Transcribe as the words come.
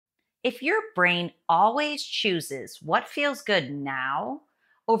If your brain always chooses what feels good now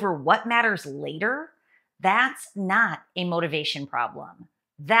over what matters later, that's not a motivation problem.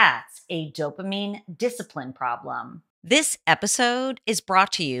 That's a dopamine discipline problem. This episode is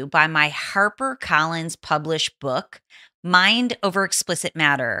brought to you by my HarperCollins published book, Mind Over Explicit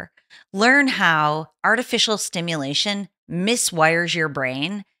Matter. Learn how artificial stimulation miswires your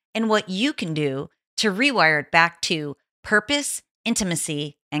brain and what you can do to rewire it back to purpose,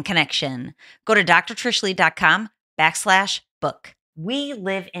 intimacy, and connection. Go to drtrishleigh.com/book. We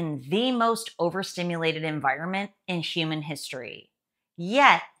live in the most overstimulated environment in human history.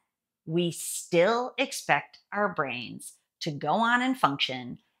 Yet, we still expect our brains to go on and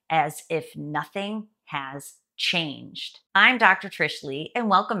function as if nothing has changed. I'm Dr. Trish Leigh, and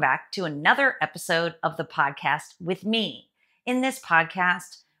welcome back to another episode of the podcast with me. In this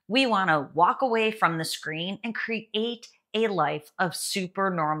podcast, we want to walk away from the screen and create a life of super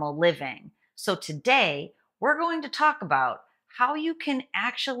normal living. So today, we're going to talk about how you can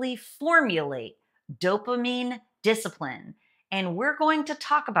actually formulate dopamine discipline. And we're going to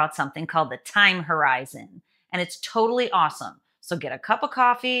talk about something called the time horizon. And it's totally awesome. So get a cup of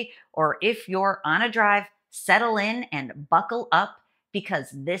coffee, or if you're on a drive, settle in and buckle up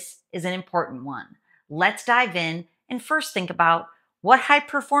because this is an important one. Let's dive in and first think about what high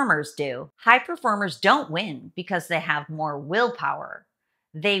performers do. High performers don't win because they have more willpower.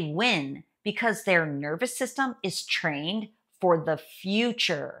 They win because their nervous system is trained for the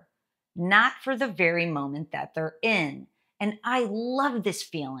future, not for the very moment that they're in. And I love this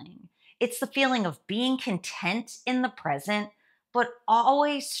feeling. It's the feeling of being content in the present, but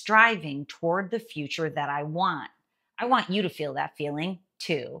always striving toward the future that I want. I want you to feel that feeling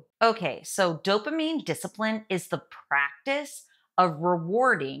too. Okay, so dopamine discipline is the practice of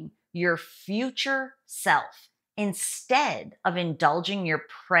rewarding your future self instead of indulging your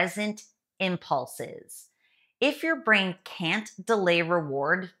present impulses. If your brain can't delay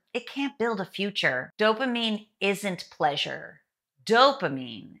reward, it can't build a future. Dopamine isn't pleasure.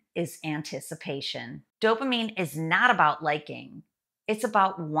 Dopamine is anticipation. Dopamine is not about liking. It's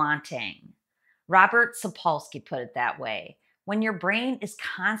about wanting. Robert Sapolsky put it that way. When your brain is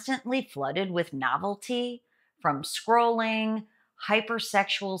constantly flooded with novelty, from scrolling,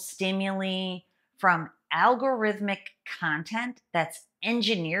 hypersexual stimuli, from algorithmic content that's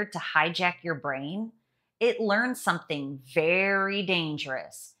engineered to hijack your brain, it learns something very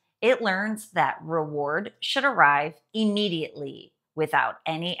dangerous. It learns that reward should arrive immediately without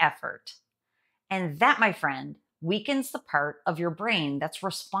any effort. And that, my friend, weakens the part of your brain that's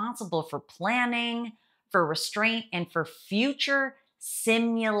responsible for planning, for restraint, and for future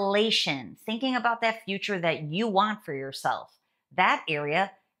simulation. Thinking about that future that you want for yourself. That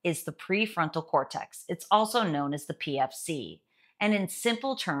area is the prefrontal cortex. It's also known as the PFC. And in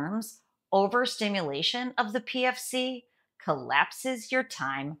simple terms, overstimulation of the PFC collapses your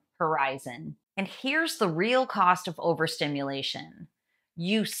time horizon. And here's the real cost of overstimulation.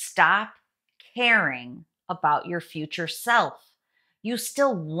 You stop caring about your future self. You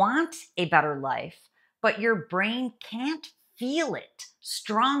still want a better life, but your brain can't feel it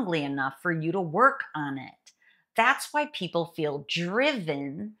strongly enough for you to work on it. That's why people feel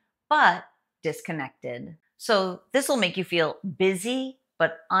driven, but disconnected. So this will make you feel busy,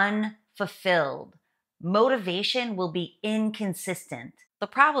 but unfulfilled. Motivation will be inconsistent. The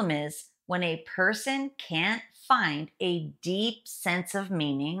problem is when a person can't find a deep sense of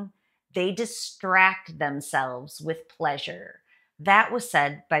meaning, they distract themselves with pleasure. That was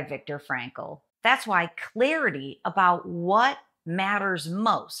said by Viktor Frankl. That's why clarity about what matters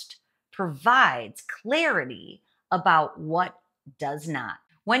most provides clarity about what does not.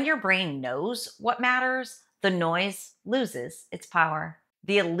 When your brain knows what matters, the noise loses its power.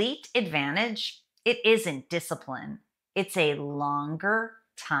 The elite advantage, it isn't discipline. It's a longer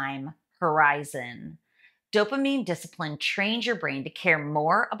time horizon. Dopamine discipline trains your brain to care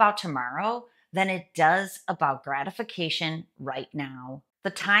more about tomorrow than it does about gratification right now. The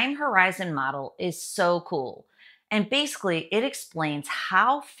time horizon model is so cool. And basically, it explains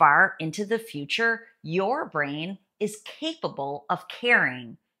how far into the future your brain is capable of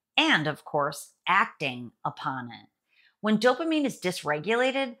caring and, of course, acting upon it. When dopamine is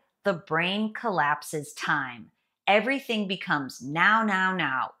dysregulated, the brain collapses time. Everything becomes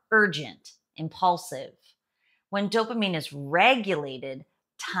now, urgent, impulsive. When dopamine is regulated,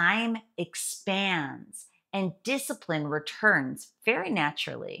 time expands and discipline returns very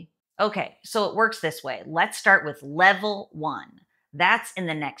naturally. Okay, so it works this way. Let's start with level 1. That's in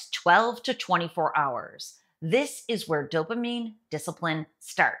the next 12 to 24 hours. This is where dopamine discipline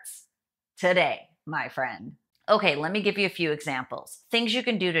starts. Today, my friend. Okay, let me give you a few examples. Things you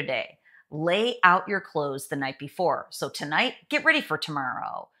can do today. Lay out your clothes the night before. So tonight, get ready for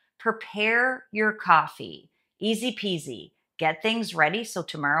tomorrow. Prepare your coffee. Easy peasy. Get things ready so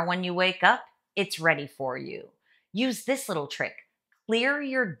tomorrow when you wake up, it's ready for you. Use this little trick. Clear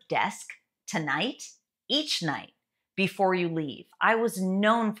your desk tonight, each night before you leave. I was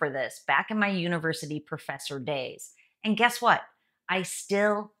known for this back in my university professor days. And guess what? I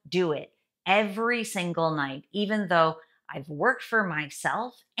still do it every single night, even though I've worked for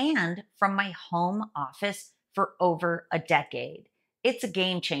myself and from my home office for over a decade. It's a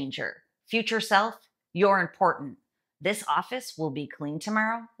game changer. Future self, you're important. This office will be clean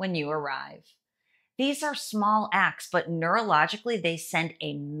tomorrow when you arrive. These are small acts, but neurologically, they send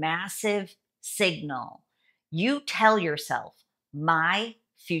a massive signal. You tell yourself, my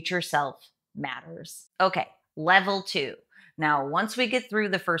future self matters. Okay, level 2. Now, once we get through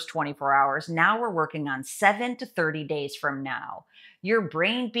the first 24 hours, now we're working on 7 to 30 days from now. Your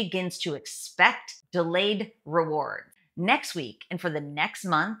brain begins to expect delayed reward. Next week and for the next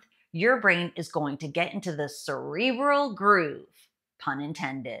month, your brain is going to get into the cerebral groove, pun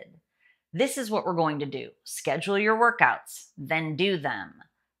intended. This is what we're going to do. Schedule your workouts, then do them.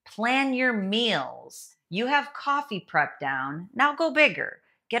 Plan your meals. You have coffee prep down. Now go bigger.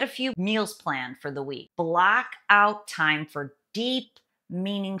 Get a few meals planned for the week. Block out time for deep,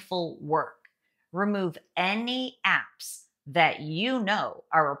 meaningful work. Remove any apps that you know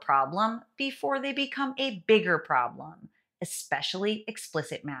are a problem before they become a bigger problem, especially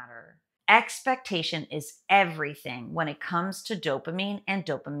explicit matter. Expectation is everything when it comes to dopamine and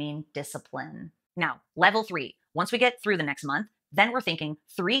dopamine discipline. Now, level 3. Once we get through the next month, then we're thinking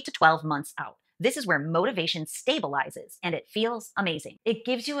 3 to 12 months out. This is where motivation stabilizes and it feels amazing. It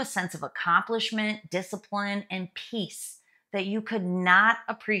gives you a sense of accomplishment, discipline, and peace that you could not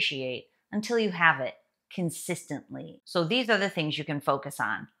appreciate until you have it consistently. So these are the things you can focus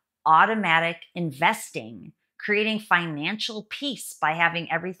on. Automatic investing, creating financial peace by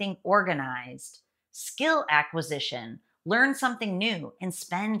having everything organized, skill acquisition, learn something new and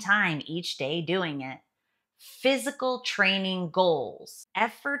spend time each day doing it. Physical training goals.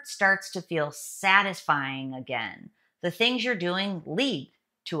 Effort starts to feel satisfying again. The things you're doing lead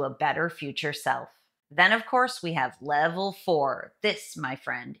to a better future self. Then, of course, we have level 4. This, my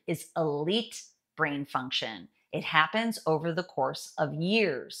friend, is elite brain function. It happens over the course of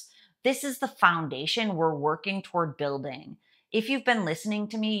years. This is the foundation we're working toward building. If you've been listening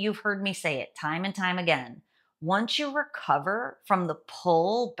to me, you've heard me say it time and time again. Once you recover from the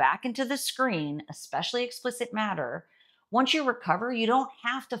pull back into the screen, especially explicit matter, once you recover, you don't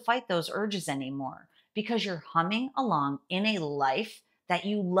have to fight those urges anymore because you're humming along in a life that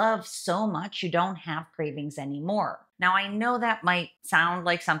you love so much you don't have cravings anymore. Now, I know that might sound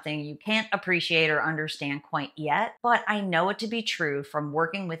like something you can't appreciate or understand quite yet, but I know it to be true from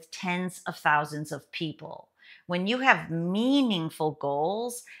working with tens of thousands of people. When you have meaningful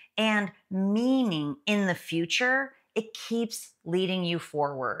goals and meaning in the future, it keeps leading you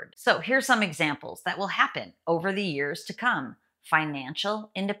forward. So here's some examples that will happen over the years to come.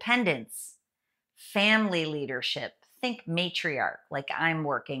 Financial independence, family leadership, think matriarch like I'm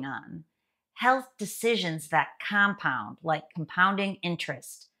working on. Health decisions that compound like compounding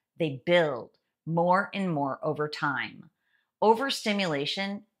interest. They build more and more over time.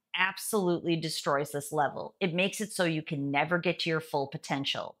 Overstimulation absolutely destroys this level. It makes it so you can never get to your full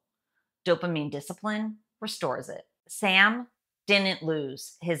potential. Dopamine discipline restores it. Sam didn't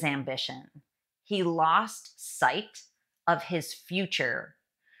lose his ambition. He lost sight of his future.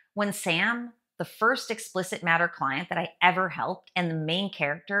 When Sam, the first explicit matter client that I ever helped and the main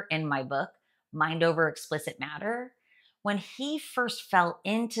character in my book, Mind Over Explicit Matter, when he first fell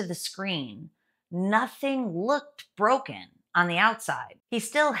into the screen, nothing looked broken on the outside. He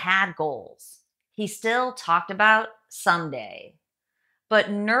still had goals. He still talked about someday. But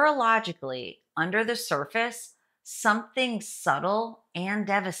neurologically, under the surface, something subtle and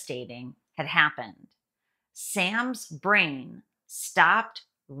devastating had happened. Sam's brain stopped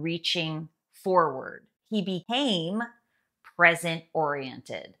reaching forward. He became present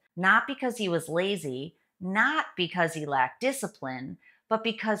oriented, not because he was lazy, not because he lacked discipline, but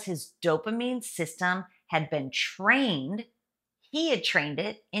because his dopamine system had been trained. He had trained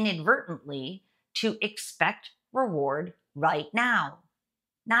it inadvertently to expect reward right now,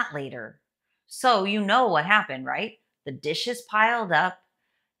 not later. So you know what happened, right? The dishes piled up.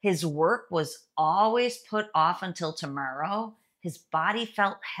 His work was always put off until tomorrow. His body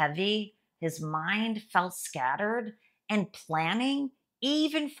felt heavy. His mind felt scattered. And planning,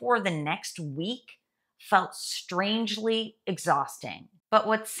 even for the next week, felt strangely exhausting. But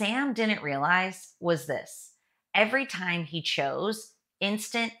what Sam didn't realize was this. Every time he chose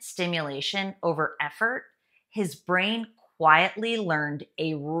instant stimulation over effort, his brain quietly learned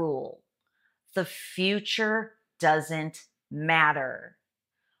a rule: the future doesn't matter.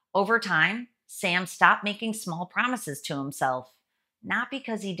 Over time, Sam stopped making small promises to himself, not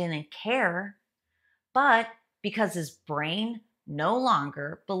because he didn't care, but because his brain no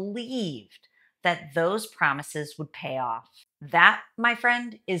longer believed that those promises would pay off. That, my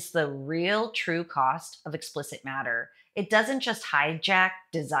friend, is the real true cost of explicit matter. It doesn't just hijack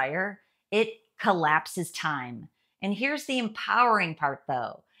desire, it collapses time. And here's the empowering part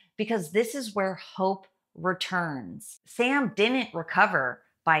though, because this is where hope returns. Sam didn't recover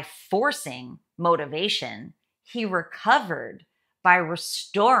by forcing motivation, he recovered by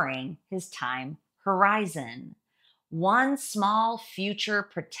restoring his time horizon, one small future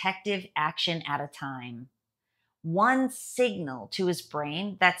protective action at a time, one signal to his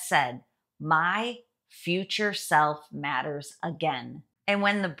brain that said, my future self matters again. And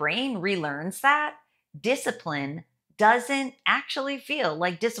when the brain relearns that, discipline doesn't actually feel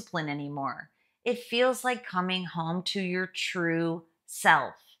like discipline anymore. It feels like coming home to your true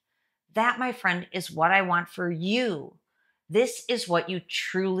self. That, my friend, is what I want for you. This is what you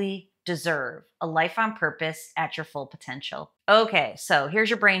truly deserve: a life on purpose at your full potential. Okay, so here's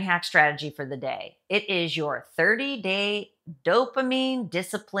your brain hack strategy for the day. It is your 30-day dopamine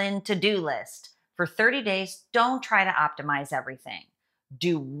discipline to-do list. For 30 days, don't try to optimize everything.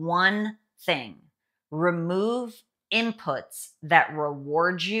 Do one thing: remove inputs that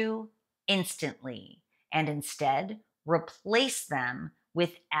reward you instantly, and instead replace them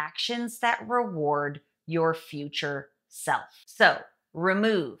with actions that reward your future self. So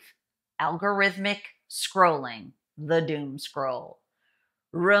remove algorithmic scrolling, the doom scroll.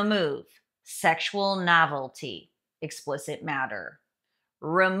 Remove sexual novelty, explicit matter.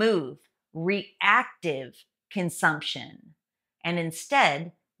 Remove reactive consumption, and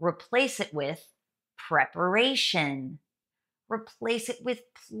instead replace it with preparation. Replace it with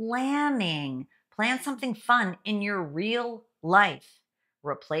planning. Plan something fun in your real life.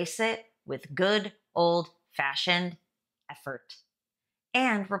 Replace it with good old fashioned effort.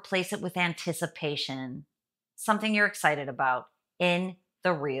 And replace it with anticipation, something you're excited about in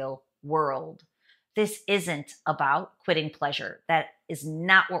the real world. This isn't about quitting pleasure. That is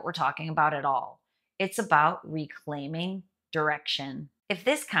not what we're talking about at all. It's about reclaiming direction. If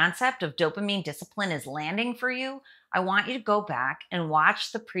this concept of dopamine discipline is landing for you, I want you to go back and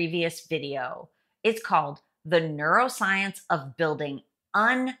watch the previous video. It's called The Neuroscience of Building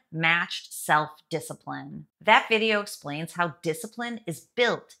Unmatched Self-Discipline. That video explains how discipline is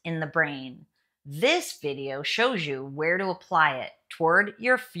built in the brain. This video shows you where to apply it toward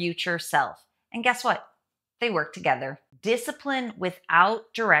your future self. And guess what? They work together. Discipline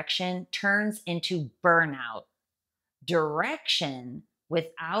without direction turns into burnout. Direction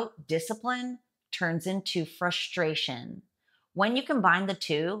without discipline turns into frustration. When you combine the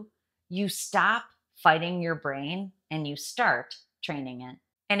two, you stop fighting your brain and you start training it.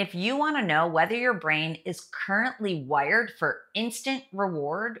 And if you want to know whether your brain is currently wired for instant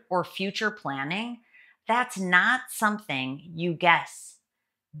reward or future planning, that's not something you guess.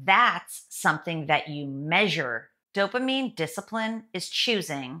 That's something that you measure. Dopamine discipline is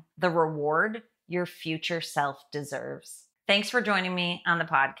choosing the reward your future self deserves. Thanks for joining me on the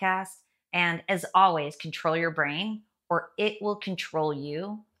podcast. And as always, control your brain or it will control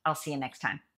you. I'll see you next time.